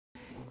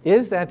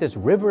is that this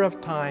river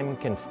of time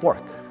can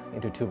fork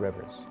into two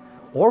rivers.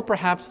 Or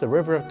perhaps the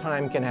river of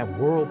time can have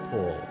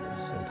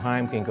whirlpools and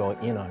time can go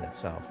in on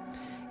itself.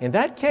 In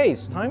that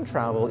case, time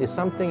travel is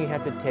something you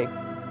have to take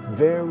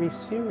very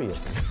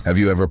seriously. Have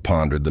you ever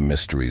pondered the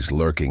mysteries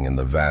lurking in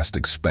the vast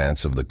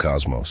expanse of the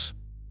cosmos?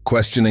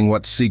 Questioning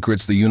what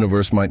secrets the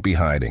universe might be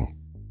hiding?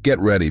 Get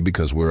ready,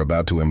 because we're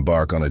about to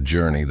embark on a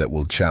journey that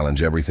will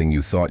challenge everything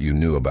you thought you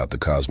knew about the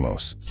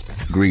cosmos.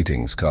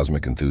 Greetings,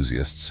 cosmic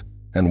enthusiasts,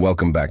 and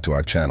welcome back to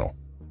our channel.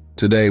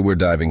 Today we're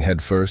diving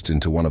headfirst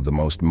into one of the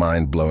most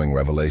mind-blowing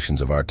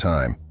revelations of our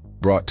time,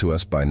 brought to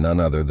us by none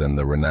other than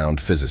the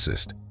renowned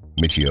physicist,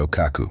 Michio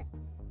Kaku.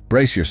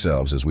 Brace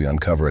yourselves as we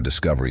uncover a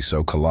discovery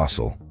so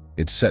colossal,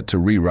 it's set to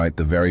rewrite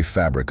the very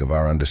fabric of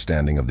our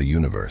understanding of the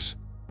universe.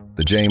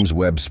 The James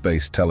Webb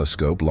Space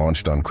Telescope,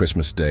 launched on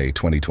Christmas Day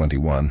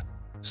 2021,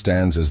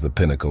 stands as the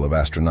pinnacle of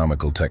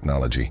astronomical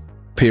technology,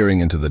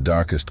 peering into the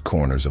darkest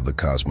corners of the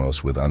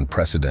cosmos with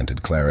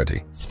unprecedented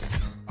clarity.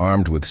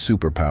 Armed with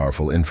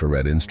super-powerful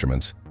infrared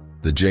instruments,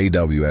 the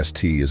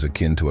JWST is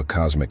akin to a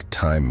cosmic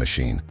time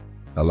machine,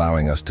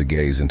 allowing us to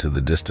gaze into the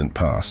distant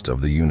past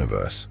of the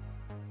universe.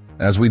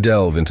 As we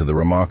delve into the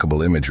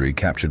remarkable imagery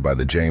captured by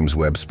the James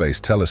Webb Space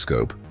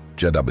Telescope,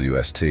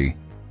 JWST,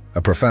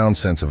 a profound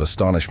sense of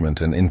astonishment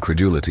and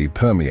incredulity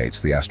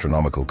permeates the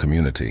astronomical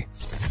community.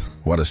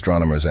 What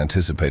astronomers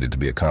anticipated to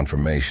be a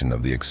confirmation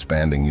of the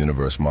expanding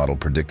universe model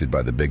predicted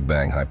by the Big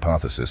Bang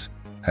hypothesis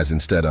has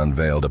instead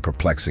unveiled a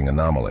perplexing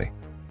anomaly.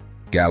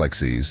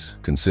 Galaxies,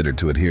 considered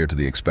to adhere to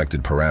the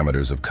expected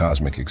parameters of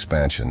cosmic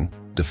expansion,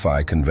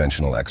 defy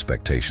conventional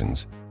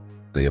expectations.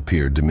 They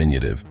appear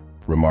diminutive,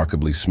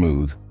 remarkably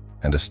smooth,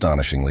 and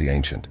astonishingly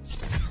ancient.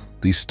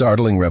 These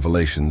startling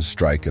revelations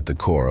strike at the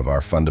core of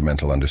our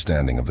fundamental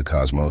understanding of the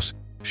cosmos,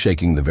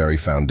 shaking the very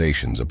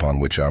foundations upon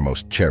which our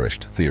most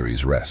cherished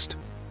theories rest.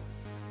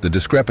 The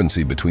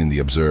discrepancy between the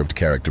observed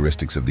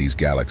characteristics of these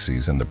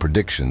galaxies and the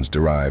predictions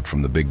derived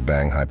from the Big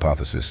Bang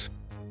hypothesis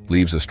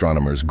leaves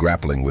astronomers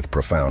grappling with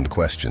profound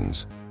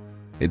questions.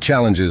 It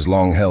challenges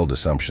long-held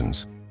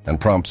assumptions and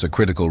prompts a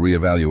critical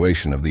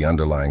reevaluation of the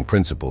underlying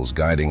principles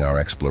guiding our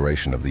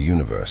exploration of the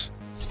universe.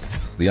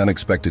 The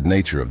unexpected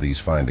nature of these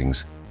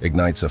findings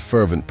ignites a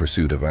fervent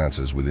pursuit of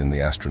answers within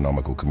the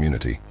astronomical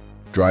community,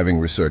 driving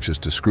researchers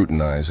to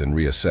scrutinize and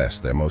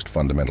reassess their most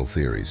fundamental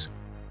theories.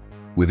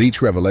 With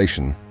each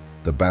revelation,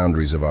 the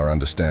boundaries of our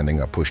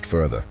understanding are pushed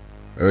further,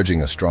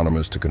 urging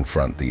astronomers to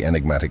confront the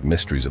enigmatic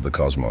mysteries of the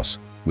cosmos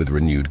with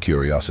renewed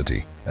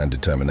curiosity and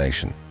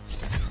determination.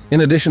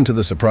 In addition to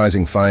the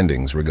surprising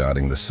findings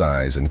regarding the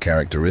size and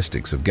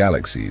characteristics of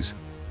galaxies,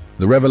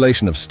 the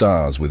revelation of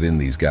stars within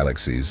these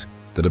galaxies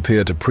that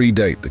appear to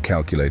predate the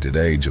calculated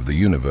age of the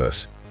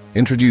universe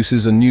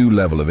introduces a new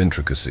level of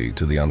intricacy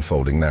to the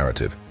unfolding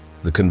narrative.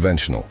 The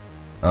conventional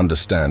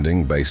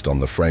understanding, based on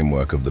the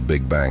framework of the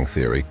Big Bang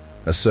theory,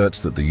 asserts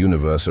that the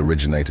universe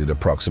originated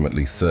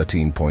approximately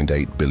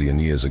 13.8 billion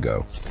years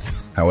ago.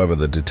 However,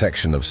 the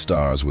detection of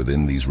stars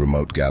within these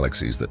remote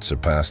galaxies that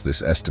surpass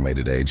this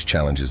estimated age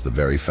challenges the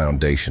very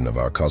foundation of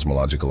our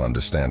cosmological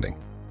understanding.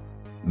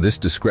 This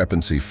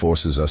discrepancy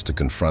forces us to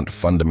confront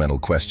fundamental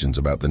questions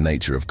about the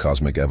nature of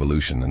cosmic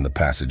evolution and the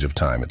passage of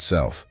time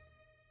itself.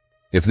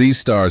 If these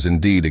stars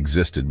indeed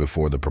existed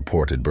before the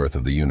purported birth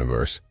of the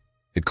universe,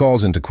 it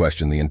calls into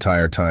question the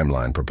entire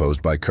timeline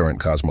proposed by current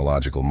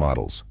cosmological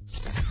models.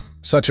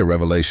 Such a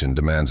revelation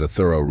demands a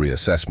thorough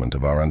reassessment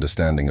of our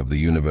understanding of the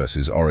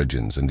universe's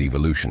origins and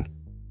evolution,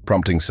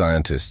 prompting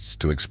scientists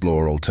to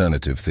explore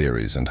alternative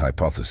theories and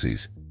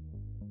hypotheses.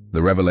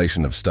 The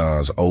revelation of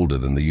stars older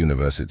than the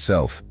universe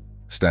itself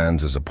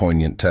stands as a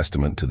poignant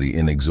testament to the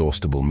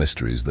inexhaustible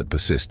mysteries that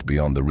persist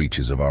beyond the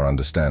reaches of our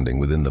understanding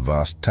within the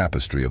vast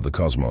tapestry of the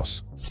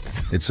cosmos.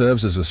 It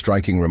serves as a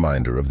striking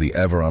reminder of the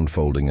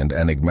ever-unfolding and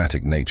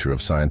enigmatic nature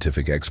of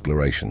scientific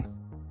exploration,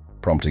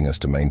 prompting us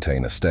to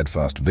maintain a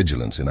steadfast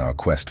vigilance in our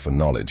quest for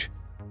knowledge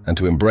and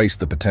to embrace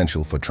the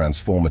potential for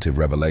transformative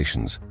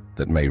revelations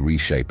that may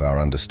reshape our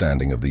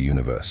understanding of the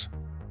universe.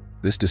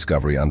 This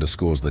discovery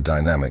underscores the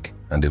dynamic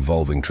and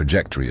evolving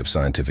trajectory of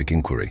scientific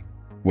inquiry,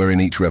 wherein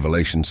each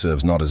revelation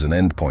serves not as an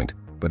endpoint,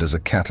 but as a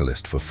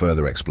catalyst for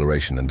further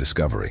exploration and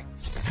discovery.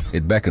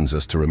 It beckons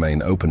us to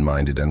remain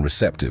open-minded and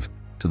receptive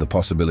to the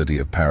possibility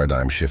of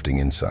paradigm-shifting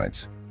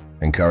insights,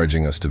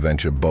 encouraging us to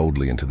venture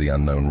boldly into the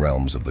unknown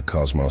realms of the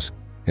cosmos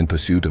in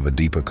pursuit of a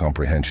deeper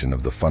comprehension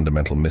of the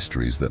fundamental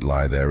mysteries that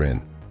lie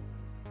therein.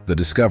 The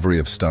discovery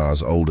of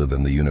stars older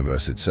than the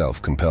universe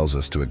itself compels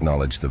us to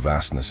acknowledge the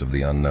vastness of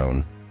the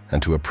unknown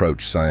and to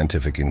approach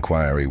scientific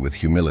inquiry with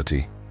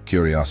humility,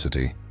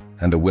 curiosity,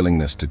 and a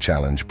willingness to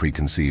challenge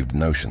preconceived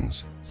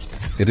notions.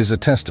 It is a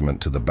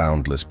testament to the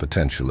boundless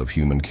potential of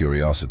human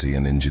curiosity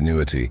and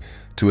ingenuity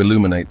to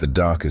illuminate the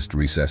darkest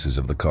recesses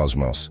of the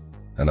cosmos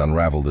and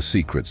unravel the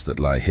secrets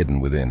that lie hidden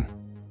within.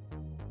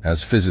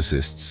 As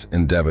physicists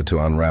endeavor to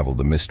unravel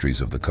the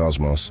mysteries of the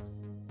cosmos,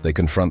 they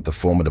confront the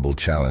formidable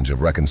challenge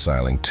of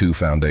reconciling two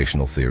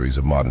foundational theories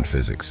of modern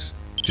physics: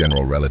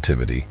 general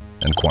relativity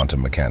and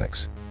quantum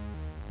mechanics.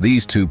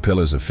 These two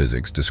pillars of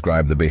physics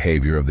describe the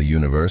behavior of the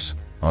universe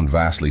on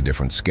vastly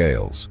different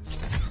scales,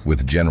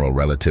 with general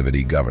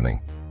relativity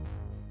governing.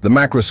 The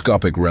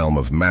macroscopic realm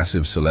of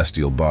massive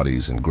celestial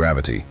bodies and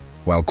gravity,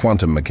 while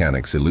quantum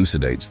mechanics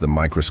elucidates the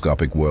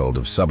microscopic world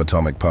of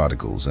subatomic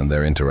particles and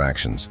their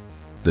interactions.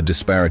 The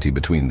disparity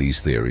between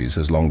these theories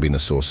has long been a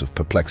source of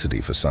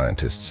perplexity for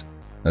scientists,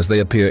 as they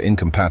appear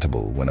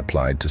incompatible when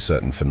applied to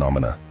certain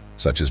phenomena,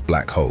 such as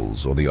black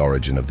holes or the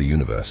origin of the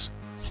universe.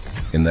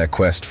 In their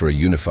quest for a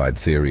unified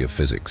theory of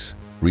physics,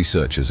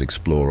 researchers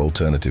explore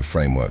alternative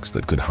frameworks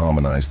that could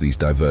harmonize these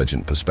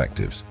divergent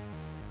perspectives.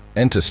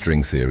 Enter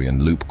string theory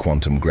and loop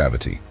quantum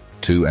gravity,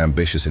 two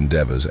ambitious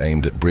endeavors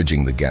aimed at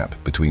bridging the gap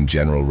between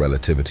general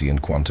relativity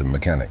and quantum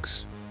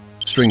mechanics.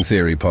 String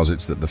theory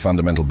posits that the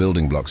fundamental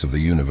building blocks of the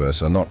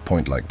universe are not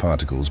point-like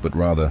particles, but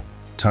rather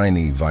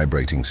tiny,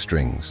 vibrating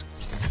strings.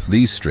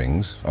 These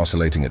strings,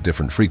 oscillating at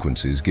different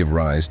frequencies, give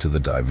rise to the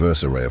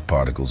diverse array of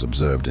particles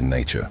observed in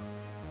nature.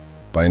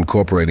 By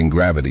incorporating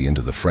gravity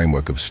into the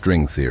framework of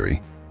string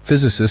theory,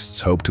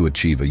 physicists hope to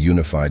achieve a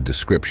unified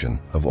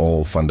description of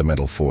all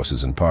fundamental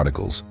forces and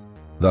particles,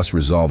 thus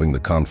resolving the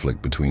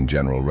conflict between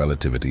general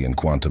relativity and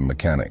quantum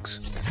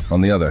mechanics. On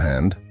the other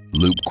hand,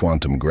 loop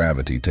quantum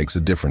gravity takes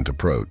a different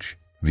approach,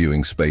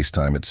 viewing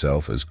space-time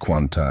itself as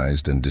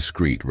quantized and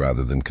discrete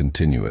rather than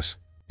continuous.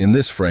 In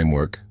this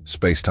framework,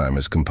 space-time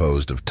is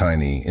composed of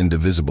tiny,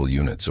 indivisible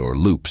units or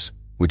loops,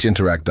 which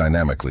interact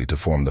dynamically to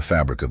form the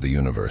fabric of the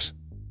universe.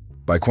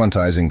 By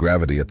quantizing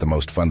gravity at the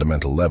most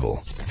fundamental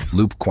level,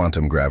 loop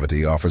quantum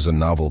gravity offers a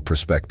novel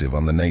perspective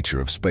on the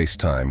nature of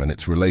space-time and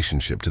its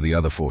relationship to the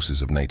other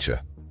forces of nature.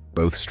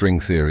 Both string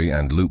theory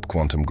and loop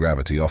quantum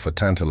gravity offer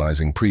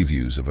tantalizing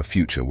previews of a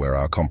future where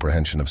our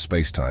comprehension of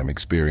space-time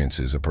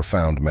experiences a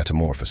profound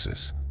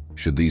metamorphosis.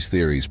 Should these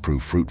theories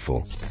prove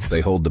fruitful,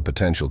 they hold the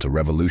potential to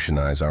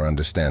revolutionize our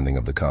understanding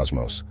of the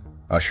cosmos,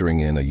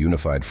 ushering in a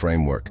unified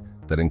framework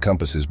that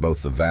encompasses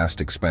both the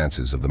vast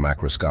expanses of the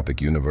macroscopic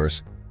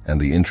universe and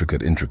the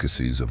intricate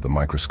intricacies of the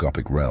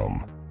microscopic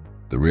realm.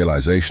 The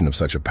realization of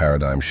such a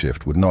paradigm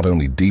shift would not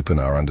only deepen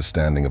our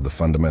understanding of the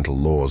fundamental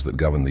laws that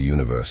govern the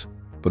universe,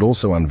 but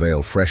also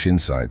unveil fresh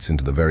insights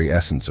into the very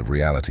essence of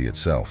reality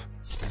itself.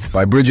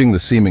 By bridging the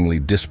seemingly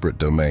disparate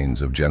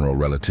domains of general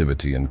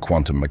relativity and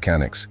quantum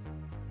mechanics,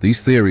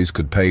 these theories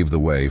could pave the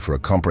way for a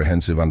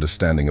comprehensive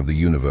understanding of the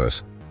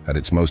universe at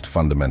its most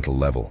fundamental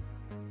level.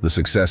 The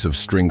success of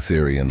string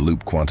theory and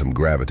loop quantum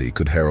gravity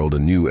could herald a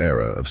new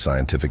era of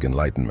scientific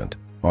enlightenment,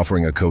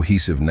 offering a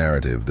cohesive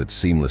narrative that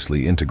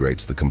seamlessly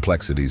integrates the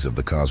complexities of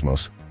the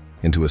cosmos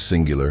into a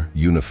singular,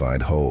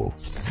 unified whole.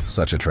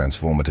 Such a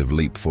transformative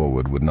leap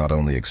forward would not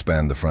only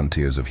expand the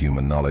frontiers of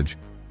human knowledge,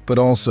 but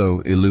also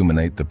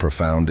illuminate the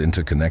profound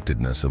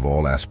interconnectedness of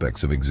all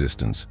aspects of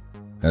existence.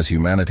 As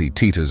humanity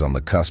teeters on the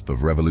cusp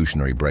of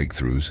revolutionary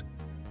breakthroughs,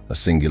 a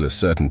singular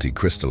certainty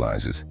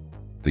crystallizes.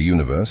 The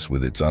universe,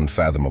 with its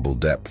unfathomable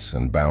depths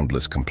and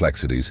boundless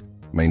complexities,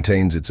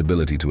 maintains its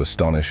ability to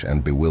astonish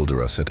and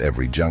bewilder us at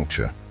every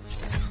juncture.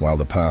 While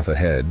the path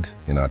ahead,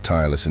 in our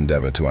tireless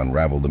endeavor to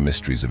unravel the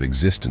mysteries of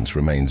existence,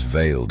 remains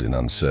veiled in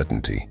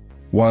uncertainty,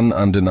 one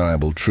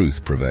undeniable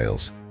truth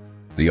prevails.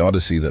 The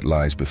odyssey that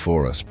lies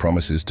before us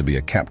promises to be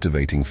a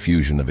captivating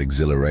fusion of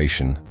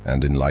exhilaration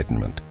and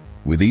enlightenment.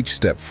 With each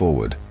step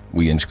forward,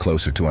 we inch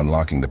closer to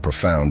unlocking the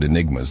profound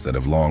enigmas that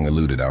have long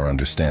eluded our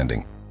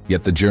understanding.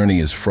 Yet the journey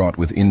is fraught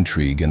with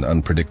intrigue and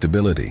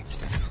unpredictability.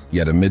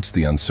 Yet amidst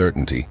the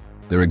uncertainty,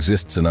 there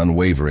exists an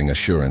unwavering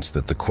assurance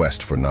that the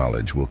quest for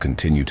knowledge will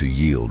continue to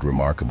yield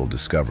remarkable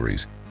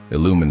discoveries,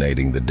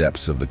 illuminating the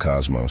depths of the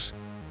cosmos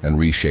and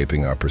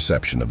reshaping our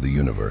perception of the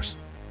universe.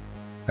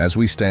 As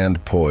we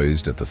stand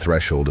poised at the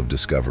threshold of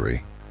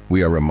discovery,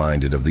 we are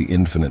reminded of the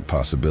infinite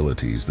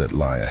possibilities that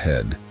lie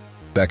ahead,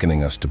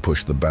 beckoning us to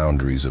push the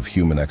boundaries of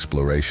human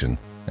exploration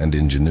and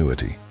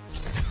ingenuity.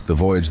 The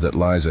voyage that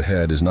lies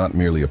ahead is not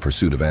merely a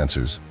pursuit of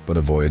answers, but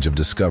a voyage of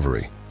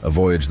discovery, a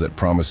voyage that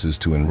promises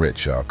to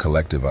enrich our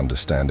collective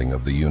understanding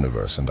of the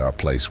universe and our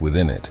place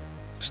within it.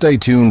 Stay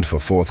tuned for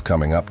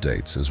forthcoming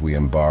updates as we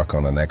embark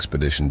on an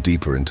expedition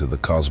deeper into the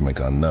cosmic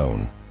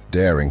unknown,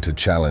 daring to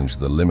challenge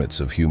the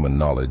limits of human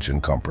knowledge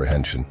and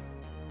comprehension.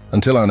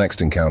 Until our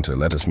next encounter,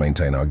 let us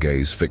maintain our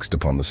gaze fixed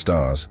upon the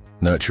stars,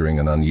 nurturing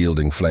an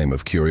unyielding flame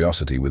of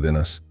curiosity within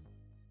us.